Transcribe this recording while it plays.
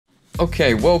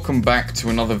Okay, welcome back to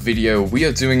another video. We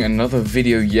are doing another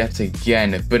video yet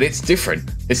again, but it's different.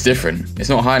 It's different. It's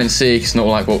not hide and seek. It's not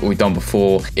like what we've done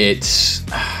before. It's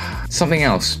something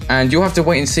else. And you'll have to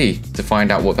wait and see to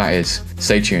find out what that is.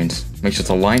 Stay tuned. Make sure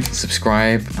to like,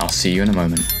 subscribe, and I'll see you in a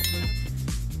moment.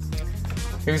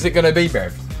 Who's it gonna be,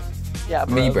 bruv? Yeah,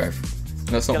 bro. Me,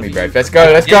 bruv. No, it's not me, bruv. Let's go,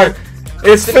 let's go!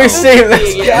 It's Foosty,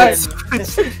 let's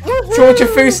go! Torture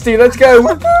Foosty, let's go!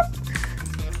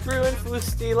 Ruin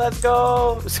Foosty, let's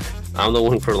go! I'm the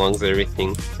one who prolongs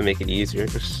everything to make it easier.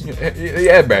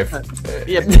 Yeah, bruv.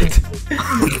 Yeah,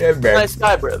 Yeah, bruv. nice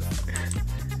guy, bro.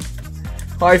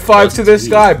 High five to the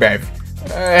sky, bruv.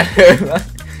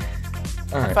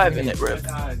 Alright. 5 minute, bro.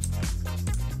 Hi,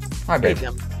 Hey, bruv.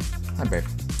 Jim. Hi,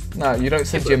 bruv. No, you don't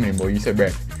say Hey, Jim anymore, you say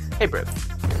bruv. Hey, bro.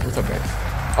 What's up,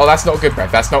 bruv? Oh, that's not good,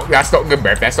 bruv. That's not good,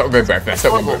 bruv. That's not good, bruv. That's not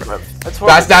Horrible, good, bro. bruv. That's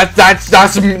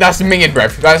horrible. That's minging,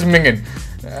 bruv. That's minging.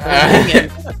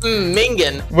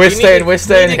 Mingen. We're staying here.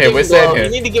 We're staying here. You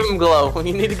need to give him glow.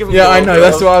 You need to give him Yeah, glow. I know. Bro.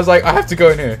 That's why I was like, I have to go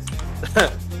in here.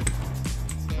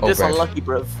 Oh, Just bruv. unlucky,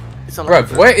 bro. It's unlucky,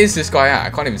 Bruv, where is this guy at? I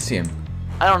can't even see him.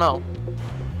 I don't know.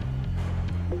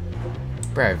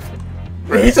 Bruv.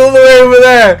 He's all the way over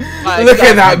there. Guys, Look guys,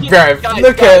 at that, bruv. guys,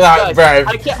 Look at that, guys.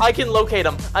 bruv. I can locate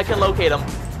him. I can locate him.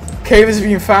 Cave has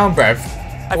been found, bruv.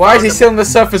 I Why is found he him. still on the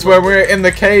surface where we're in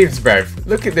the caves, bruv?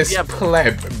 Look at this Yeah,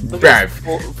 pleb, Look at bruv.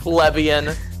 this plebeian.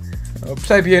 Oh,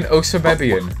 plebeian,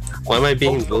 Osobebian. Why am I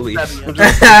being bullied?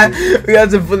 Plebeian. We had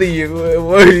to bully you.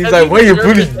 He's Because like, why are you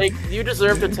bullying me? You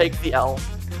deserve to take the L.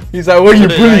 He's like, why are you What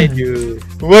did I bullying me? do?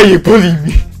 Why are you bullying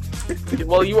me?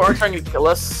 Well, you are trying to kill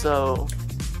us, so...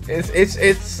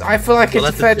 It's. I feel like Well,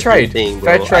 it's a that's fair a different trade. thing, bro.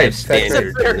 Fair I trade. have Fair It's trade.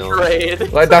 a fair No.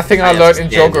 trade. Like that thing I I have learned in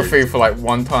standards. geography for like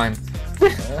one time.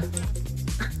 Well,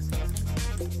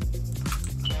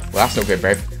 that's not good,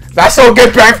 bruv. That's not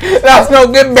good, bruv. That's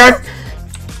not good, bruv.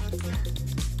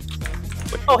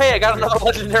 Oh, hey, I got another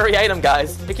legendary item,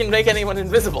 guys. It can make anyone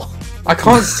invisible. I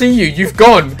can't see you. You've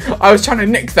gone. I was trying to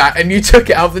nick that, and you took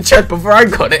it out of the chest before I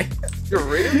got it. You're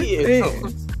really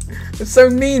you. It's so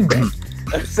mean, bruv.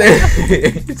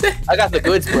 I got the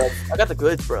goods, bro. I got the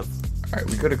goods, bro. Alright,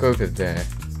 we gotta go over there.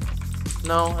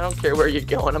 No, I don't care where you're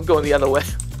going. I'm going the other way.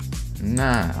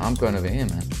 Nah, I'm going over here,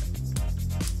 man.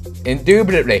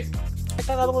 Indubitably. I got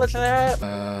another legendary.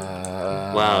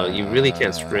 Wow, you really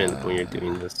can't sprint when you're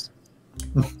doing this.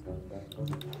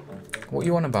 What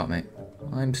you on about, mate?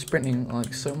 I'm sprinting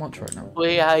like so much right now.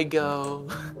 Way I go.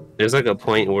 There's like a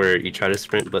point where you try to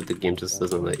sprint, but the game just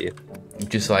doesn't let you.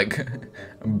 Just like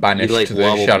You banished like to the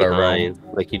wobble shadow behind.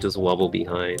 realm. Like you just wobble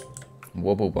behind.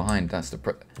 Wobble behind. That's the.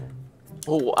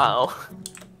 Oh, wow.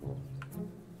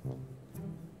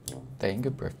 That ain't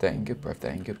good, bruv. That ain't good, bruv.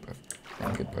 That ain't good, bruv. That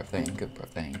ain't good, bruv. That ain't good, bruv.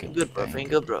 That ain't good. Good, bro. Ain't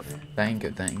good, bro. That ain't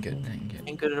good. That ain't good. That ain't good.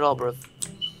 Ain't good at all, bro.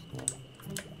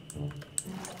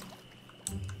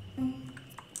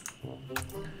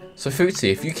 So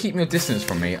Footsie, if you keep your distance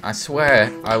from me, I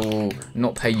swear I will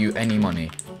not pay you any money.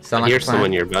 Sound I like hear a plan?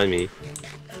 someone nearby me.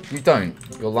 You don't.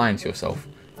 You're lying to yourself.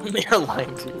 You're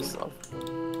lying to yourself.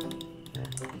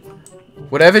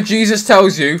 Whatever Jesus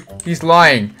tells you, he's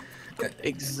lying.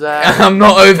 Exactly. I'm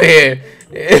not over here.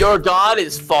 Your God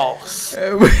is false.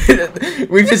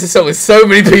 We've just assaulted so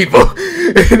many people.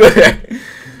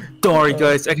 Don't worry,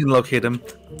 guys. I can locate him.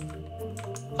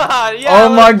 Yeah, Oh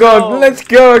my let's god, go. let's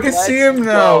go. I can Let's see him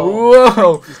now. go.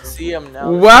 Whoa. See him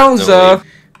now. Wowza.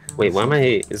 Wait, why am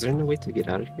I? Is there no way to get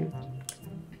out of here?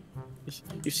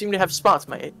 You seem to have spots,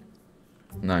 mate.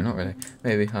 No, not really.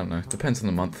 Maybe. I don't know. Depends on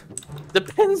the month.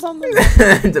 Depends on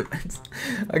the. Depends.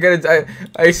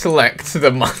 I select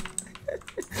the month.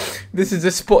 This is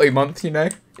a spotty month, you know?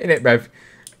 Innit, bruv?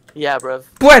 Yeah, bro.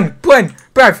 Bwen,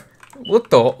 bruv. What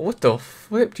the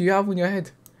flip do you have on your head?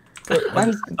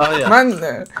 Man, Oh, yeah.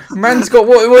 man's got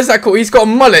what's that called? He's got a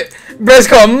mullet. Brev's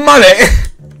got a mullet.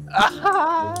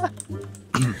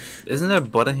 Isn't there a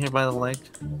button here by the leg?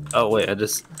 Oh wait, I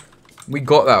just. We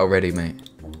got that already, mate.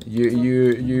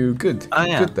 You good? Oh,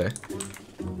 yeah. Good there.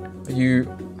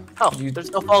 You. Oh, You-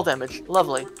 there's no fall damage.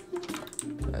 Lovely.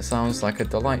 That sounds like a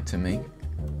delight to me.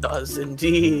 Does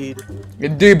indeed.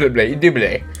 Indubitably.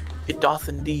 It doth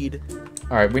indeed.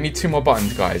 Alright, we need 2 more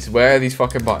buttons, guys. Where are these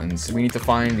fucking buttons? We need to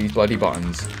find these bloody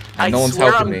buttons. And I no one's swear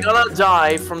helping I'm me. gonna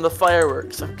die from the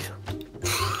fireworks.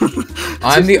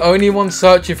 I'm the only one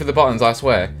searching for the buttons, I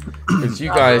swear. Because you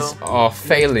guys are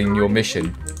failing your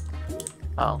mission.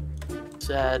 Oh,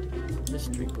 sad.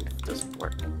 Mystery booth doesn't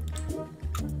work.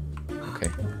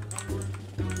 Okay.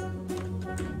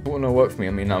 It will not work for me.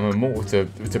 I mean, I'm immortal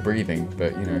to breathing,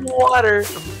 but you know. Water.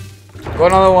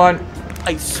 Got another one.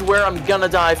 I swear I'm gonna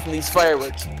die from these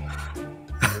fireworks.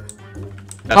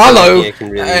 Hello. I can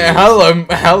really use.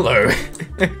 Hello.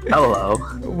 Hello.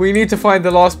 We need to find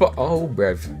the last spot. Oh,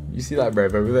 bruv. You see that,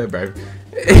 bruv, over there, bruv?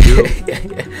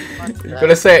 You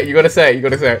gotta say it. You gotta say it. You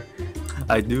gotta say it.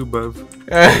 I do, bruv.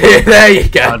 There you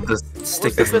go. I'll just What's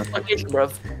stick the this in fifth location,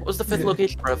 bruv? What's the fifth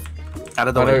location, bruv? out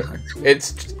of the I way. don't,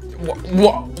 it's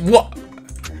what?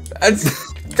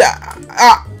 That's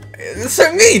that's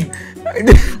so mean.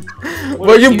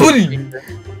 Why you bullying me?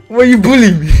 Why you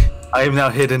bullying me? I am now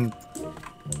hidden.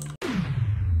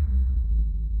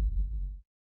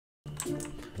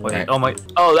 Wait, Right. oh my.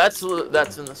 Oh, that's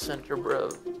in the center,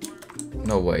 bruv.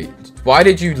 No wait. Why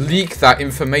did you leak that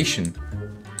information,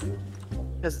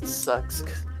 Because it sucks.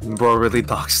 Bro really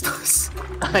doxed us.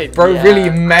 bro? Yeah. Really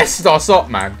messed us up,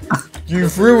 man.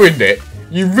 You've ruined it.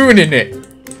 You're ruining it.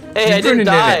 Hey, You're I didn't ruining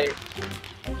die. it.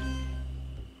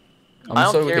 I'm I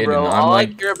don't so care, hidden. bro. I'm All like,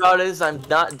 I care about is I'm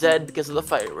not dead because of the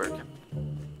firework.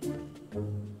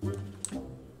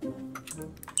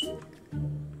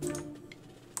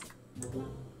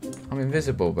 I'm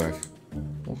invisible, bruv.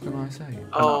 What can I say?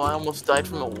 Oh, I almost died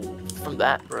from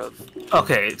that, bruv.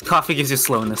 Okay, coffee gives you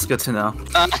slowness. Good to know.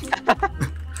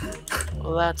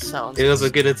 Well, that sounds. It was a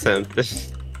good attempt.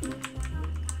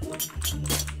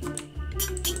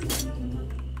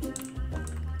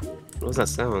 What was that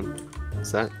sound?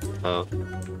 Is that? Oh,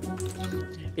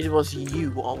 It was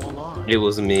you all along. it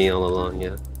was me all along.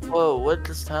 Yeah. Whoa, what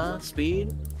this time?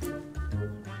 Speed?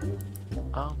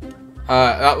 Oh.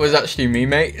 That was actually me,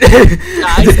 mate.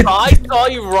 I saw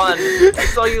you run. I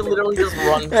saw you literally just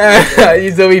run.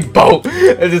 You saw me bolt.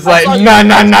 It's just like, I saw you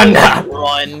nah.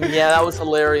 Run. Yeah, that was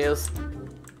hilarious.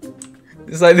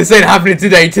 It's like, this ain't happening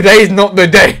today. Today is not the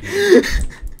day.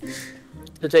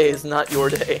 Today is not your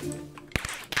day.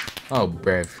 Oh,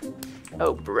 bruv.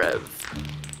 Oh, brev.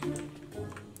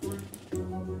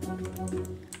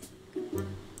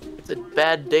 It's a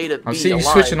bad day to be I see you alive.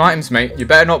 switching items, mate. You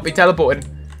better not be teleporting.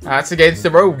 That's against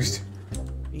the rules.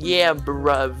 Yeah,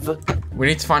 bruv. We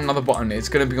need to find another button. It's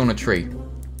gonna be on a tree.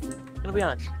 Gonna be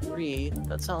on a tree.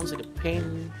 That sounds like a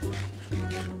pain.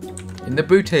 In the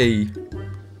booty.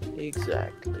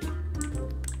 Exactly.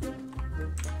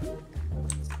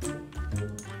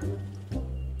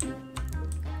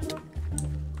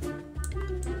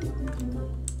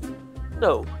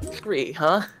 No, tree,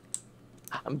 huh?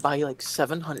 I'm by like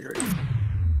 700.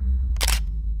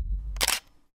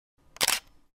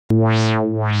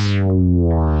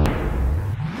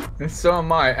 And so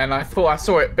am I, and I thought I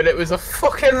saw it, but it was a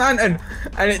fucking lantern,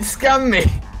 and it scammed me.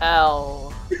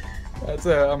 L. That's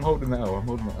I'm holding the L. I'm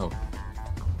holding the L.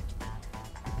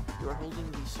 You are holding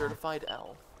the certified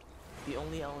L. The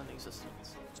only L in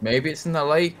existence. Maybe it's in the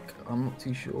lake. I'm not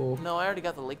too sure. No, I already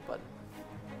got the lake button.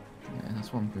 Yeah,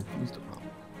 that's what I'm confused about.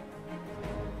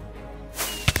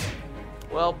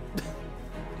 Well,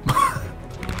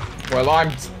 Well,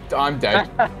 I'm dead.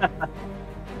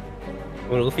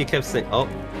 Well, if he kept saying, "Oh,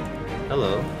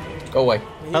 hello, Go away.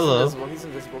 he's Hello. invisible. He's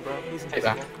invisible, bro. He's Take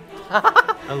invisible.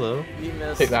 that. hello," You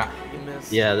missed. Take that. You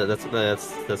missed. yeah, that's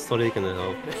totally gonna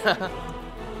help.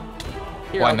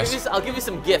 Here, Blindness. I'll give you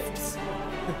some gifts.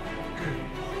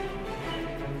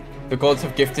 The gods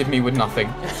have gifted me with nothing.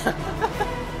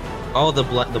 Oh, the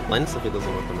blind stuff it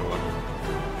doesn't work on the weapon.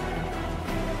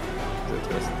 It's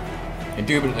interesting.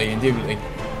 Indubitably.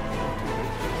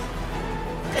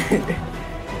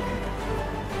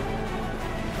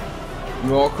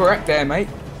 You're correct there, mate.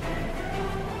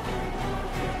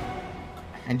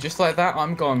 And just like that,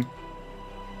 I'm gone.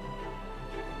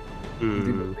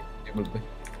 Hmm. Indubitably.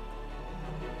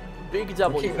 Big I'm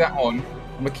W. gonna keep that on.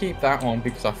 I'm gonna keep that on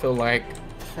because I feel like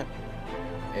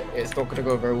it's not gonna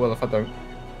go very well if I don't.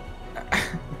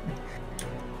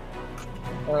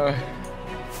 Well,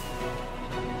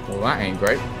 that ain't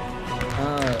great.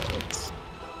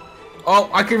 Oh,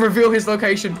 I can reveal his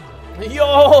location.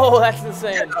 Yo, that's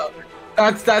insane.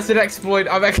 That's an exploit.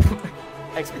 I'm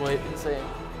Exploit, insane.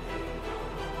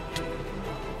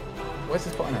 Where's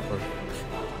this button at, bro?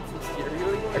 You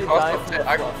really want I to can't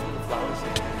die stop from the it. fluff and the flowers?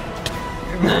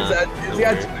 Is he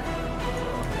don't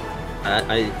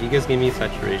actually? You guys gave me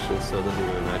saturation, so it doesn't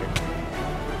really matter.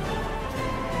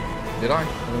 Did I? I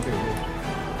don't think I did.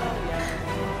 Yeah,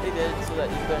 they did so that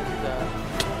you couldn't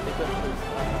lose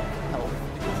health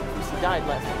because Lucy died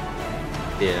last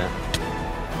time. Yeah.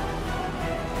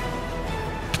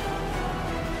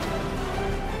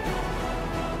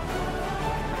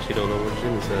 Actually, don't know where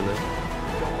Jim is at now.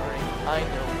 Don't worry, I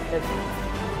know everything.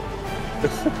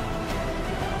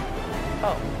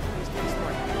 Oh, he's pretty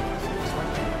smart. He's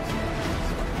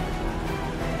smart.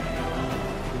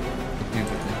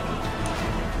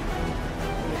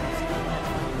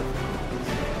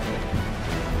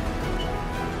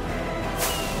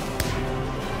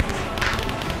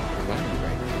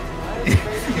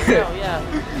 know, yeah.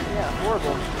 Yeah,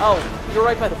 horrible. Oh, you're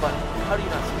right by the button. How do you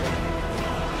not see it?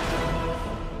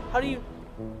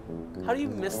 How do you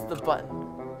miss the button?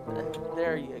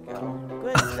 There you go.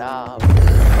 Good job.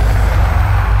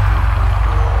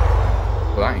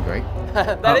 Well, that ain't great.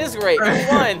 That is great. You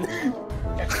won.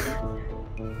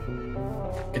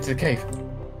 It's the cave.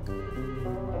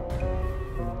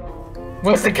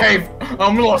 Where's the cave?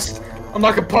 I'm lost. I'm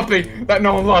like a puppy that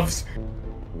no one loves.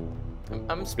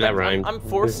 I'm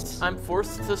forced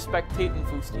to spectate in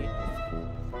Fusti.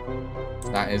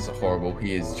 That is horrible.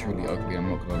 He is truly ugly. I'm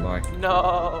not gonna lie.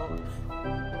 No.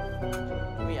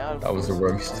 Get me out of That was a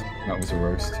roast. That was a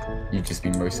roast. You've just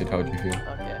been roasted. How do you feel?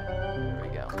 Okay. There we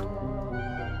go.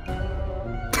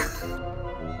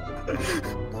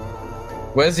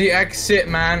 Where's the exit,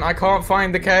 man? I can't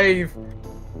find the cave.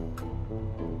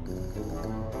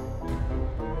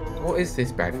 What is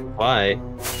this, bruv? Why?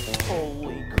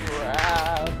 Holy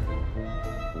crap.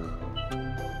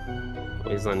 Well,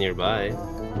 he's not nearby. Well,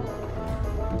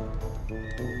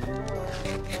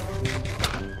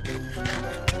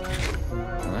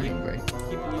 that ain't great.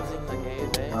 Keep losing the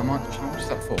cave, eh? How much is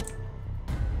that for?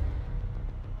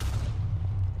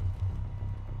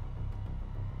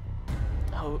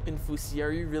 Oh, in Fusi,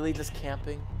 are you really just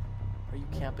camping? Are you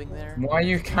camping there? Why are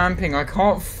you camping? I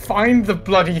can't find the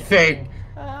bloody thing.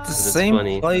 The That's same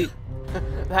funny. place.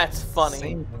 That's funny.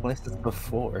 Same place as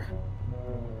before.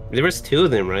 There was 2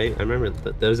 of them, right? I remember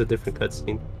that was a different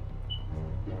cutscene.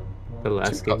 The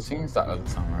last game. Cutscenes that other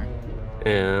time, right?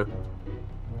 Yeah.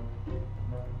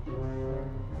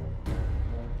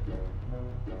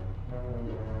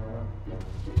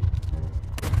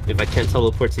 If I can't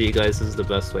teleport to you guys, this is the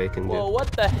best way I can do. Well,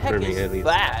 what the heck For me, at is least.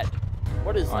 that?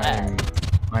 What is that?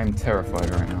 I am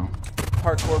terrified right now.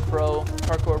 Parkour pro.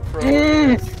 Parkour pro.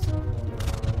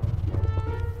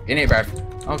 In it, bruv.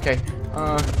 Okay.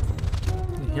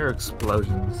 You hear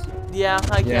explosions. Yeah,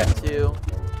 I can too.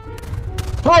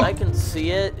 I can see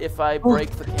it if I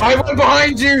break the camera. I went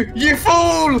behind you, you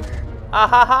fool! Ah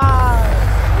ha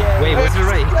ha! Yeah. Wait, where's it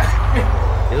right?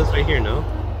 It was right here, no?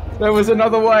 There was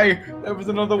another way. There was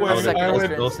another way. Second I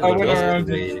went entrance. around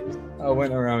you. I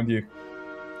went around you.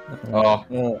 Oh,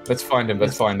 let's find him.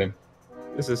 Let's find him.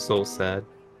 This is so sad.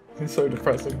 It's so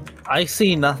depressing. I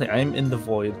see nothing. I'm in the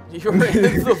void. You're in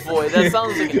the void. That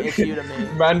sounds like an issue to me.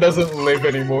 Man doesn't live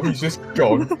anymore. He's just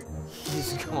gone.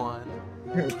 He's gone.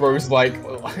 Bro's like,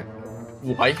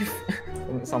 life?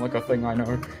 Doesn't sound like a thing I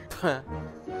know.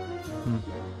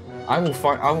 I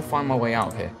will find my way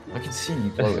out here. I can see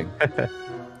you floating.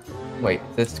 Wait,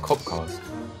 there's cop cars.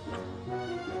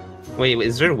 Wait,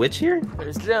 is there a witch here?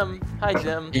 There's Jim. Hi,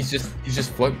 Jim. He's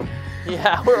just floating.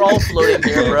 Yeah, we're all floating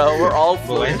here, bro. We're all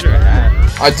floating.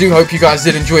 I do hope you guys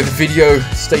did enjoy the video.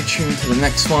 Stay tuned to the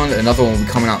next one. Another one will be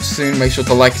coming out soon. Make sure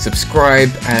to like, subscribe,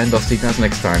 and I'll see you guys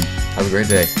next time. Have a great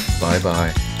day. Bye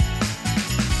bye.